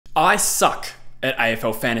I suck at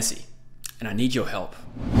AFL Fantasy, and I need your help.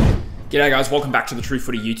 G'day guys, welcome back to the True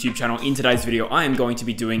Footy YouTube channel. In today's video, I am going to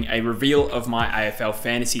be doing a reveal of my AFL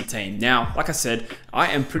Fantasy team. Now, like I said, I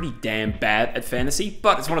am pretty damn bad at fantasy,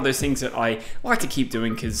 but it's one of those things that I like to keep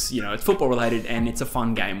doing because, you know, it's football related and it's a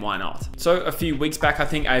fun game, why not? So a few weeks back, I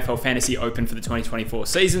think AFL Fantasy opened for the 2024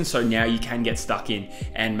 season, so now you can get stuck in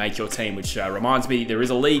and make your team, which reminds me, there is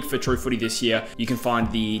a league for True Footy this year. You can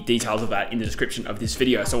find the details of that in the description of this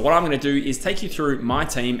video. So what I'm going to do is take you through my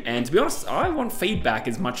team, and to be honest, I want feedback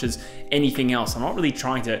as much as anything else. I'm not really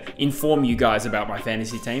trying to inform you guys about my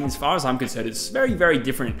fantasy team. As far as I'm concerned, it's very, very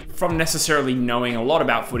different from necessarily knowing a lot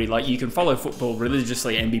about footy. Like, you can follow football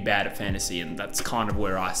religiously and be bad at fantasy, and that's kind of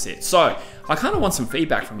where I sit. So I kind of want some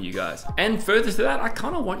feedback from you guys. And further to that, I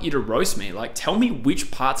kind of want you to roast me. Like, tell me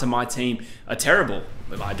which parts of my team are terrible.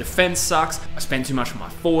 My defense sucks, I spend too much on my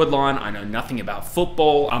forward line, I know nothing about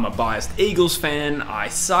football, I'm a biased Eagles fan, I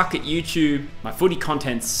suck at YouTube, my footy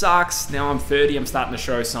content sucks, now I'm 30, I'm starting to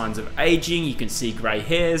show signs of aging, you can see grey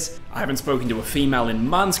hairs, I haven't spoken to a female in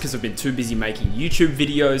months because I've been too busy making YouTube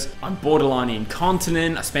videos, I'm borderline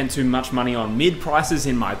incontinent, I spend too much money on mid prices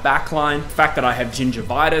in my backline, the fact that I have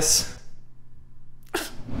gingivitis.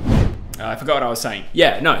 I forgot what I was saying.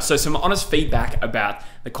 Yeah, no, so some honest feedback about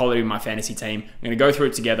the quality of my fantasy team. I'm gonna go through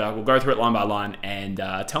it together. We'll go through it line by line and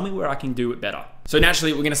tell me where I can do it better. So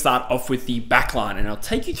naturally, we're gonna start off with the back line, and I'll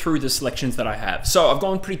take you through the selections that I have. So I've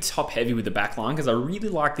gone pretty top heavy with the back line because I really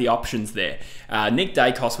like the options there. Nick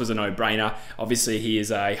Dacos was a no-brainer. Obviously, he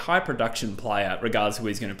is a high production player regardless of who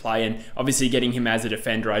he's gonna play, and obviously getting him as a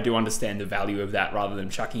defender, I do understand the value of that rather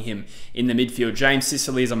than chucking him in the midfield. James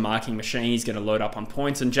Sicily is a marking machine. He's gonna load up on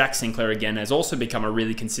points, and Jack Sinclair again has also become a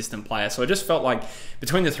really consistent player. So I just felt like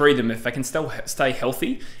between the three of them, if they can still stay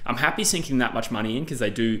healthy, I'm happy sinking that much money in because they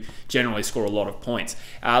do generally score a lot of points.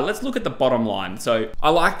 Let's look at the bottom line. So I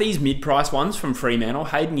like these mid-price ones from Fremantle.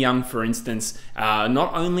 Hayden Young, for instance,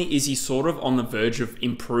 not only is he sort of on the verge of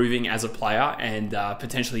improving as a player and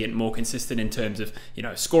potentially getting more consistent in terms of, you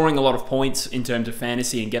know, scoring a lot of points in terms of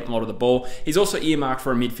fantasy and getting a lot of the ball, he's also earmarked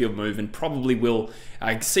for a midfield move and probably will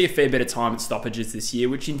see a fair bit of time at stoppages this year,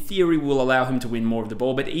 which in theory will allow him to win more of the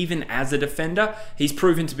ball. But even as a defender, he's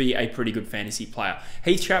proven to be a pretty good fantasy player.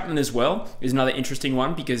 Heath Chapman as well is another interesting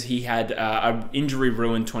one because he had an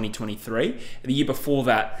injury-ruined 2023. The year before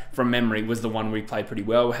that, from memory, was the one where he played pretty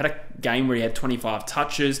well. We had a game where he had 25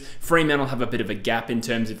 touches. Fremantle have a bit of a gap in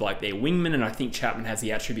terms of like their wingman, and I think Chapman has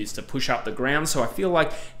the attributes to push up the ground. So I feel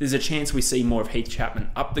like there's a chance we see more of Heath Chapman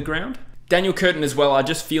up the ground. Daniel Curtin as well, I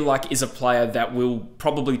just feel like is a player that will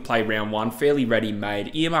probably play round one, fairly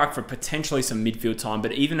ready-made, earmarked for potentially some midfield time,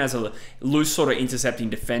 but even as a loose sort of intercepting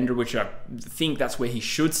defender, which I think that's where he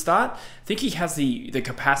should start, I think he has the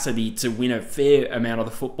capacity to win a fair amount of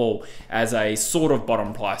the football as a sort of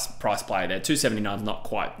bottom price player there. 279 is not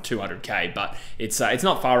quite 200k, but it's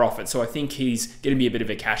not far off it, so I think he's going to be a bit of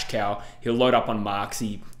a cash cow. He'll load up on marks,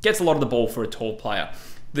 he gets a lot of the ball for a tall player.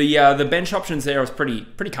 The bench options there, I was pretty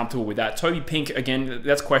comfortable with that. Toby Pink, again,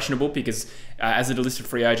 that's questionable because as a delisted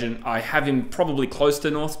free agent, I have him probably close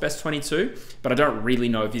to North's best 22, but I don't really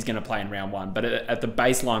know if he's going to play in round one. But at the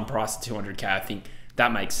baseline price of 200k, I think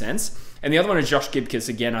that makes sense. And the other one is Josh Gibcus.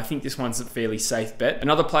 Again, I think this one's a fairly safe bet.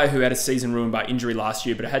 Another player who had a season ruined by injury last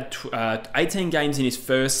year, but had 18 games in his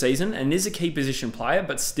first season and is a key position player,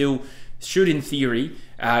 but still should, in theory,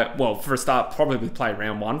 well, for a start, probably play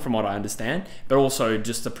round one, from what I understand, but also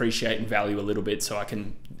just appreciate and value a little bit so I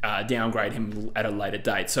can downgrade him at a later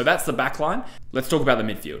date. So that's the back line. Let's talk about the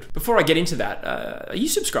midfield. Before I get into that, are you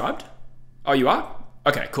subscribed? Oh, you are?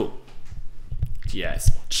 Okay, cool.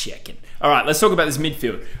 Yes, checking. All right, let's talk about this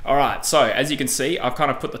midfield. All right, so as you can see, I've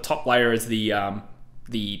kind of put the top layer as the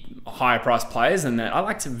higher price players, and I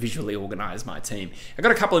like to visually organize my team. I've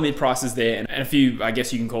got a couple of mid prices there and a few, I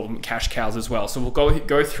guess you can call them cash cows as well. So we'll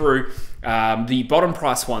go through the bottom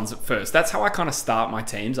price ones first. That's how I kind of start my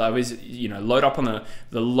teams. I always, you know, load up on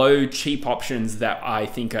the low cheap options that I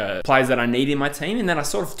think are players that I need in my team, and then I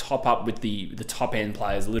sort of top up with the top end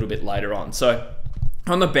players a little bit later on. So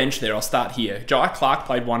on the bench there, I'll start here. Jai Clark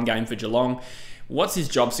played one game for Geelong. What's his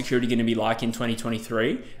job security going to be like in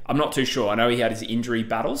 2023? I'm not too sure. I know he had his injury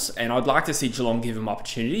battles, and I'd like to see Geelong give him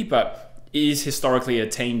opportunity, but it is historically a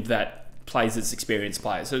team that plays its experienced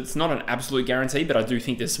players. So it's not an absolute guarantee, but I do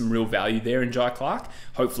think there's some real value there in Jai Clark.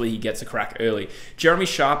 Hopefully he gets a crack early. Jeremy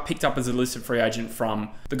Sharp picked up as a listed free agent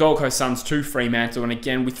from the Gold Coast Suns to Fremantle. And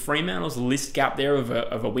again, with Fremantle's list gap there of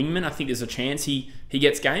a wingman, I think there's a chance he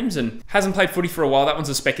gets games, and hasn't played footy for a while. That one's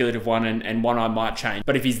a speculative one and one I might change.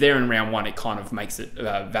 But if he's there in round one, it kind of makes it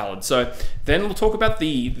valid. So then we'll talk about the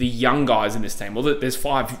young guys in this team. Well, there's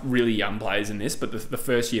 5 really young players in this, but the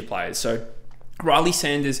first year players. So Riley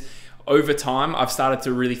Sanders, over time, I've started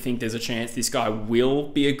to really think there's a chance this guy will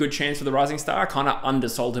be a good chance for the Rising Star. I kind of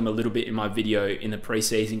undersold him a little bit in my video in the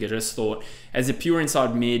preseason, because I just thought, as a pure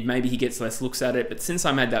inside mid, maybe he gets less looks at it. But since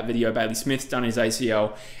I made that video, Bailey Smith's done his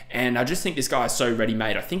ACL, and I just think this guy is so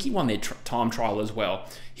ready-made. I think he won their time trial as well.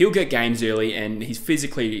 He'll get games early, and he's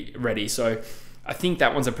physically ready. So I think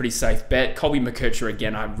that one's a pretty safe bet. Colby McKercher,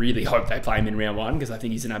 again, I really hope they play him in round 1, because I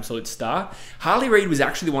think he's an absolute star. Harley Reid was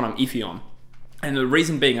actually the one I'm iffy on. And the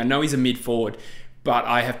reason being, I know he's a mid-forward, but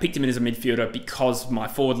I have picked him in as a midfielder because my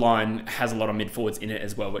forward line has a lot of mid-forwards in it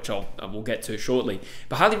as well, which we'll get to shortly.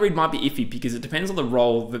 But Harley Reid might be iffy because it depends on the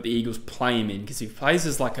role that the Eagles play him in, because if he plays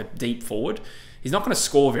as like a deep forward, he's not going to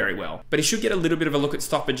score very well. But he should get a little bit of a look at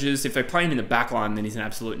stoppages. If they play him in the back line, then he's an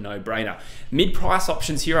absolute no-brainer. Mid-price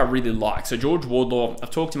options here I really like. So George Wardlaw, I've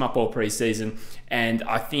talked him up all pre-season, and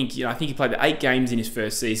I think he played the 8 games in his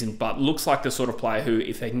first season, but looks like the sort of player who,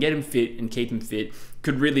 if they can get him fit and keep him fit,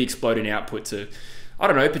 could really explode in output to, I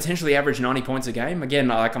don't know, potentially average 90 points a game. Again,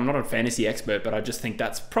 I'm not a fantasy expert, but I just think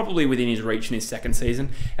that's probably within his reach in his second season.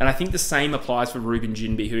 And I think the same applies for Ruben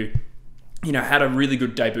Jinby, who had a really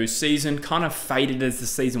good debut season, kind of faded as the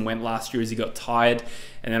season went last year as he got tired,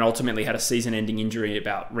 and then ultimately had a season-ending injury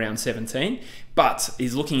about round 17. But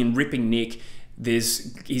he's looking in ripping nick.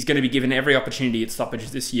 He's going to be given every opportunity at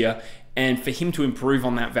stoppages this year, and for him to improve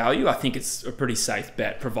on that value, I think it's a pretty safe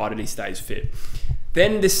bet, provided he stays fit.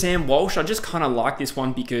 Then there's Sam Walsh. I just kind of like this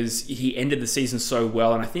one because he ended the season so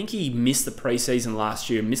well, and I think he missed the preseason last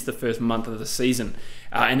year, missed the first month of the season,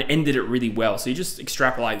 and ended it really well. So you just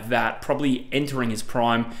extrapolate that, probably entering his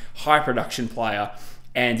prime, high production player,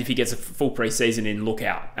 and if he gets a full preseason in, look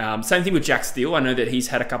out. Same thing with Jack Steele. I know that he's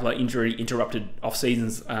had a couple of injury-interrupted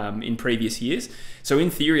off-seasons in previous years. So in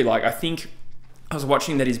theory, I think I was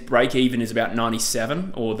watching that his break-even is about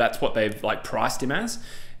 97, or that's what they've priced him as.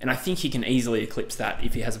 And I think he can easily eclipse that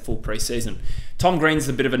if he has a full preseason. Tom Green's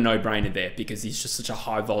a bit of a no-brainer there because he's just such a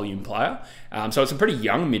high-volume player. So it's a pretty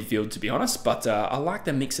young midfield, to be honest, but I like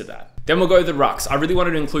the mix of that. Then we'll go to the rucks. I really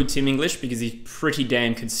wanted to include Tim English because he's pretty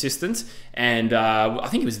damn consistent, and I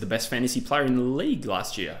think he was the best fantasy player in the league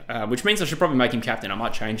last year, which means I should probably make him captain. I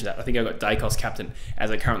might change that. I think I got Dacos captain as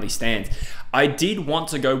it currently stands. I did want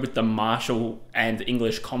to go with the Marshall and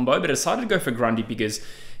English combo, but I decided to go for Grundy because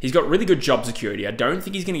he's got really good job security. I don't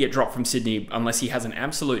think he's going to get dropped from Sydney unless he has an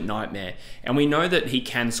absolute nightmare. And we know that he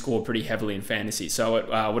can score pretty heavily in fantasy. So at,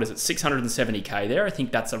 670k there, I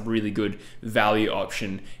think that's a really good value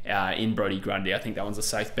option in Brodie Grundy. I think that one's a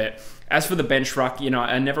safe bet. As for the bench ruck,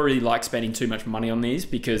 I never really like spending too much money on these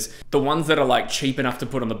because the ones that are cheap enough to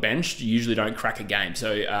put on the bench usually don't crack a game.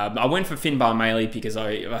 So I went for Finbar Maley because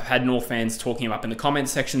I had North fans talking him up in the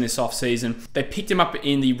comments section this offseason. They picked him up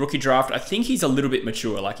in the rookie draft. I think he's a little bit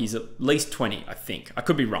mature. He's at least 20, I think. I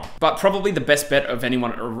could be wrong. But probably the best bet of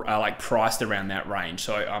anyone priced around that range.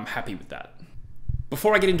 So I'm happy with that.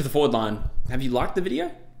 Before I get into the forward line, have you liked the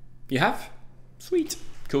video? You have? Sweet.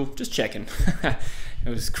 Cool. Just checking. It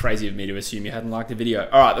was crazy of me to assume you hadn't liked the video.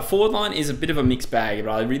 All right, the forward line is a bit of a mixed bag, but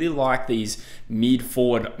I really like these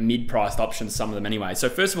mid-forward, mid-priced options, some of them anyway. So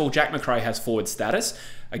first of all, Jack Macrae has forward status.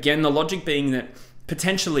 Again, the logic being that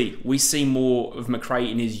potentially we see more of Macrae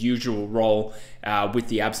in his usual role with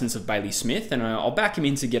the absence of Bailey Smith, and I'll back him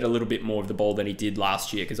in to get a little bit more of the ball than he did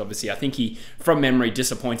last year, because obviously I think he, from memory,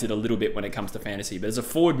 disappointed a little bit when it comes to fantasy. But as a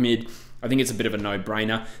forward mid, I think it's a bit of a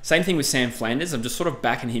no-brainer. Same thing with Sam Flanders. I'm just sort of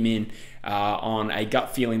backing him in on a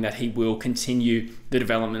gut feeling that he will continue the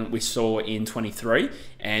development we saw in 23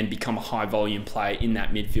 and become a high-volume player in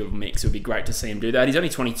that midfield mix. It would be great to see him do that. He's only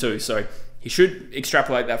 22, so he should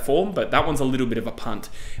extrapolate that form, but that one's a little bit of a punt.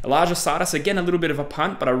 Elijah Sardis, again, a little bit of a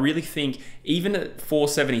punt, but I really think even at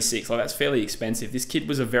 476, that's fairly expensive. This kid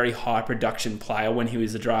was a very high production player when he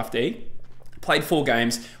was a draftee. Played 4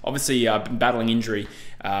 games, obviously been battling injury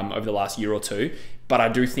over the last year or two, but I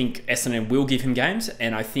do think Essendon will give him games,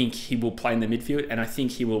 and I think he will play in the midfield, and I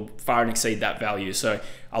think he will far and exceed that value. So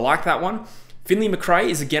I like that one. Finley Macrae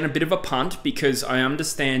is again a bit of a punt because I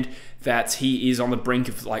understand that he is on the brink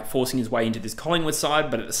of forcing his way into this Collingwood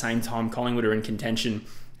side, but at the same time Collingwood are in contention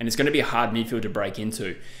and it's going to be a hard midfield to break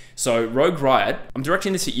into. So Rogue Riot, I'm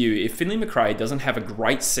directing this at you. If Finley McRae doesn't have a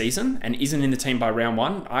great season and isn't in the team by round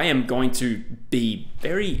 1, I am going to be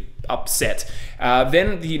very upset.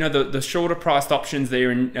 Then, you know, the shorter priced options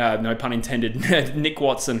there, in, no pun intended, Nick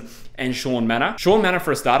Watson and Sean Manor. Sean Manor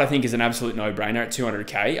for a start, I think, is an absolute no-brainer at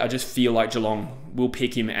 200k. I just feel like Geelong will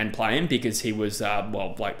pick him and play him because he was,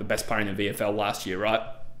 well, like the best player in the VFL last year, right?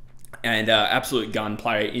 And absolute gun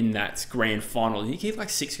player in that grand final. Did he give like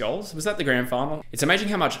 6 goals? Was that the grand final? It's amazing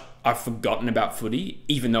how much I've forgotten about footy,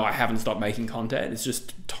 even though I haven't stopped making content. It's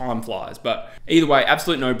just time flies. But either way,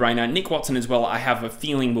 absolute no-brainer. Nick Watson as well, I have a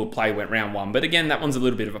feeling will play round 1. But again, that one's a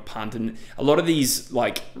little bit of a punt. And a lot of these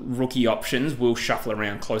like rookie options will shuffle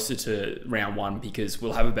around closer to round 1 because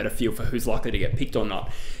we'll have a better feel for who's likely to get picked or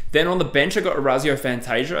not. Then on the bench, I got Orazio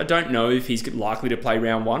Fantasia. I don't know if he's likely to play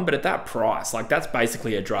round 1, but at that price, like that's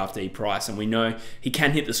basically a draftee price, and we know he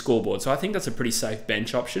can hit the scoreboard. So I think that's a pretty safe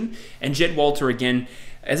bench option. And Jed Walter, again,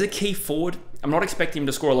 as a key forward, I'm not expecting him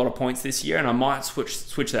to score a lot of points this year, and I might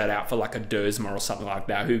switch that out for like a Dersma or something like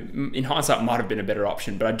that, who in hindsight might have been a better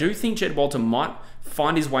option. But I do think Jed Walter might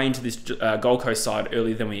find his way into this Gold Coast side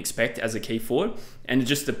earlier than we expect as a key forward, and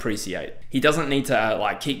just appreciate. He doesn't need to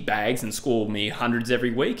like kick bags and score me hundreds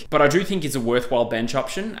every week, but I do think it's a worthwhile bench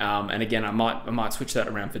option. And again, I might switch that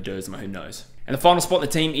around for Dersma, who knows. And the final spot in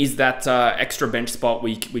the team is that extra bench spot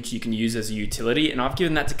which you can use as a utility, and I've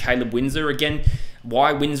given that to Caleb Windsor. Again,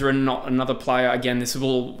 why Windsor and not another player? Again, this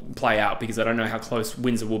will play out because I don't know how close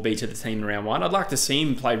Windsor will be to the team in round 1. I'd like to see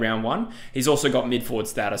him play round 1. He's also got mid-forward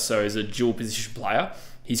status, so as a dual position player,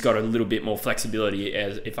 he's got a little bit more flexibility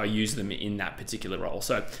as if I use them in that particular role.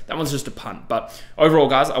 So that one's just a punt. But overall,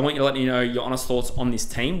 guys, I want you to let me know your honest thoughts on this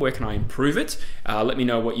team. Where can I improve it? Let me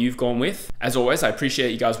know what you've gone with. As always, I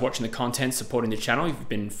appreciate you guys watching the content, supporting the channel. You've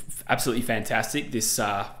been absolutely fantastic this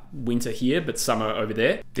winter here, but summer over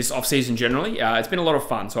there. This off-season generally, it's been a lot of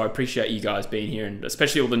fun, so I appreciate you guys being here, and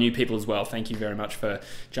especially all the new people as well. Thank you very much for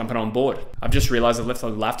jumping on board. I've just realized I left the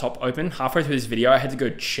laptop open. Halfway through this video, I had to go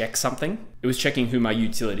check something. It was checking who my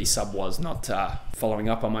utility sub was, not following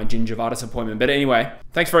up on my gingivitis appointment. But anyway,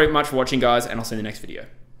 thanks very much for watching, guys, and I'll see you in the next video.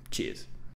 Cheers.